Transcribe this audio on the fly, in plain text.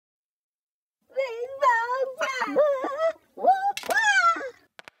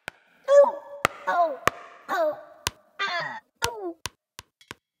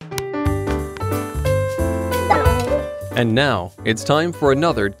And now, it's time for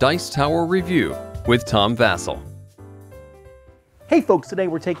another Dice Tower review with Tom Vasel. Hey folks, today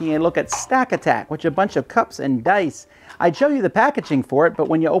we're taking a look at Stack Attack, which is a bunch of cups and dice. I'd show you the packaging for it, but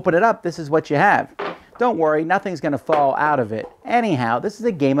when you open it up, this is what you have. Don't worry, nothing's going to fall out of it. Anyhow, this is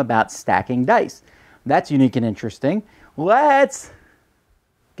a game about stacking dice. That's unique and interesting. Let's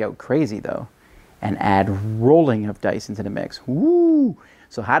go crazy though, and add rolling of dice into the mix. Woo!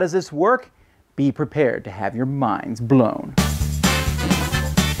 So how does this work? Be prepared to have your minds blown.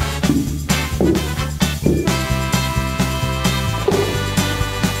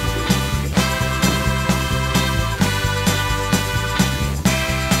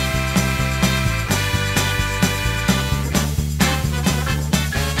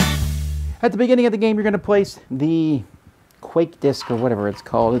 At the beginning of the game, you're going to place the Quake disc or whatever it's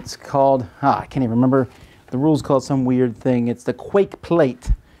called. It's called, I can't even remember. The rules called some weird thing. It's the Quake plate.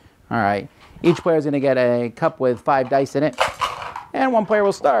 All right. Each player is going to get a cup with 5 dice in it, and one player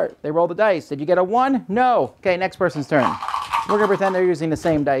will start. They roll the dice. Did you get a 1? No. Okay, next person's turn. We're going to pretend they're using the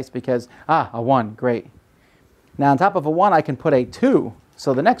same dice because, a 1, great. Now on top of a 1, I can put a 2.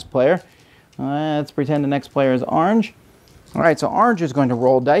 So the next player, let's pretend the next player is orange. All right, so orange is going to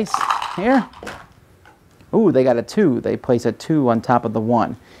roll dice here. Ooh, they got a 2. They place a 2 on top of the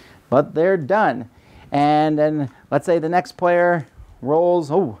 1. But they're done. And then let's say the next player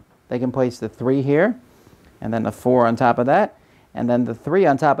rolls, they can place the 3 here, and then the 4 on top of that, and then the 3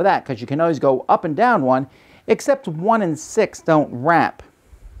 on top of that, because you can always go up and down 1, except 1 and 6 don't wrap.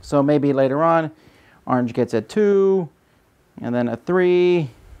 So maybe later on, orange gets a 2, and then a 3,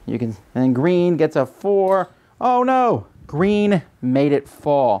 and then green gets a 4. Oh no, green made it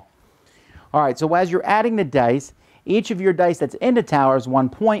fall. All right, so as you're adding the dice, each of your dice that's in the tower is 1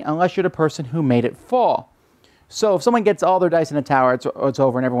 point, unless you're the person who made it fall. So if someone gets all their dice in the tower, it's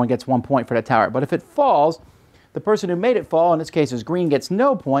over and everyone gets 1 point for the tower. But if it falls, the person who made it fall, in this case is green, gets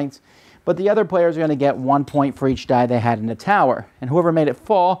no points, but the other players are going to get 1 point for each die they had in the tower. And whoever made it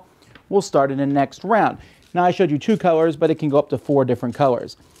fall will start in the next round. Now I showed you 2 colors, but it can go up to 4 different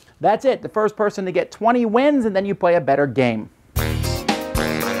colors. That's it. The first person to get 20 wins, and then you play a better game.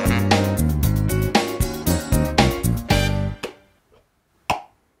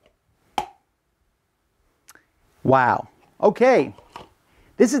 Wow. Okay.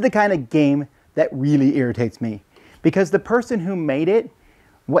 This is the kind of game that really irritates me. Because the person who made it,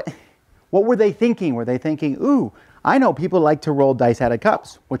 what were they thinking? Were they thinking, ooh, I know people like to roll dice out of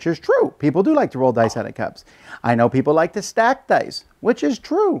cups, which is true. People do like to roll dice out of cups. I know people like to stack dice, which is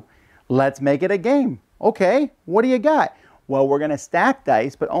true. Let's make it a game. Okay, what do you got? Well, we're going to stack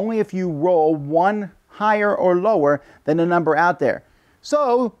dice, but only if you roll 1 higher or lower than the number out there.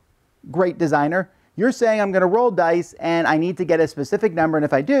 So, great designer, you're saying I'm going to roll dice and I need to get a specific number, and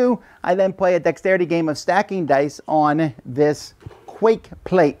if I do, I then play a dexterity game of stacking dice on this Quake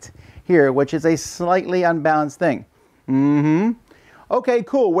plate here, which is a slightly unbalanced thing. Okay,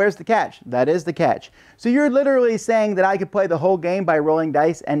 cool. Where's the catch? That is the catch. So you're literally saying that I could play the whole game by rolling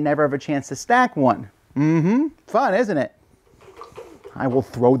dice and never have a chance to stack one. Fun, isn't it? I will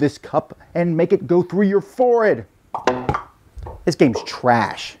throw this cup and make it go through your forehead. This game's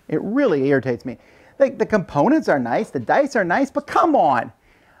trash. It really irritates me. The components are nice, the dice are nice, but come on.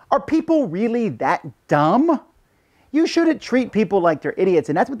 Are people really that dumb? You shouldn't treat people like they're idiots,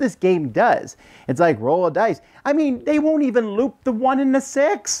 and that's what this game does. It's like roll a dice. I mean, they won't even loop the 1 and the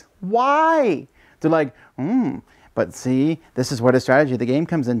 6. Why? They're like, but see, this is where the strategy of the game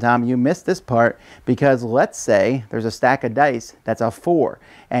comes in, Tom. You missed this part because let's say there's a stack of dice that's a 4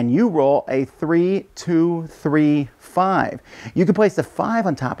 and you roll a 3, 2, 3, 5. You could place the 5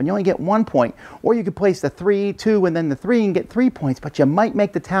 on top and you only get 1 point, or you could place the 3, 2, and then the 3 and get 3 points, but you might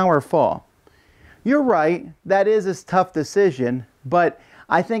make the tower fall. You're right, that is a tough decision, but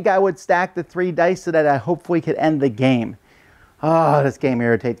I think I would stack the 3 dice so that I hopefully could end the game. Oh, this game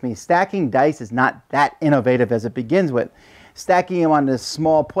irritates me. Stacking dice is not that innovative as it begins with. Stacking them on this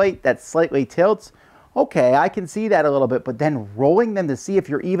small plate that slightly tilts, okay, I can see that a little bit, but then rolling them to see if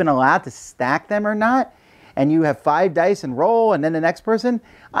you're even allowed to stack them or not, and you have 5 dice and roll, and then the next person,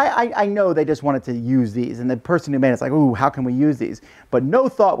 I know they just wanted to use these, and the person who made it's like, ooh, how can we use these? But no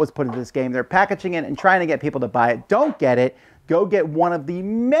thought was put into this game. They're packaging it and trying to get people to buy it. Don't get it. Go get one of the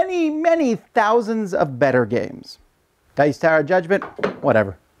many, many thousands of better games. Dice Tower Judgment,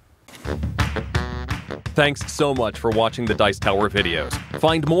 whatever. Thanks so much for watching the Dice Tower videos.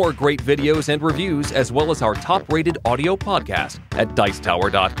 Find more great videos and reviews, as well as our top-rated audio podcast at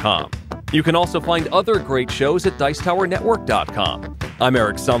Dicetower.com. You can also find other great shows at DicetowerNetwork.com. I'm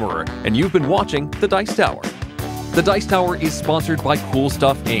Eric Summerer, and you've been watching The Dice Tower. The Dice Tower is sponsored by Cool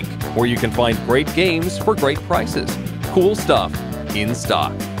Stuff Inc., where you can find great games for great prices. Cool stuff in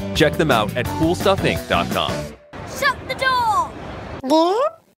stock. Check them out at CoolStuffInc.com. Shut the door!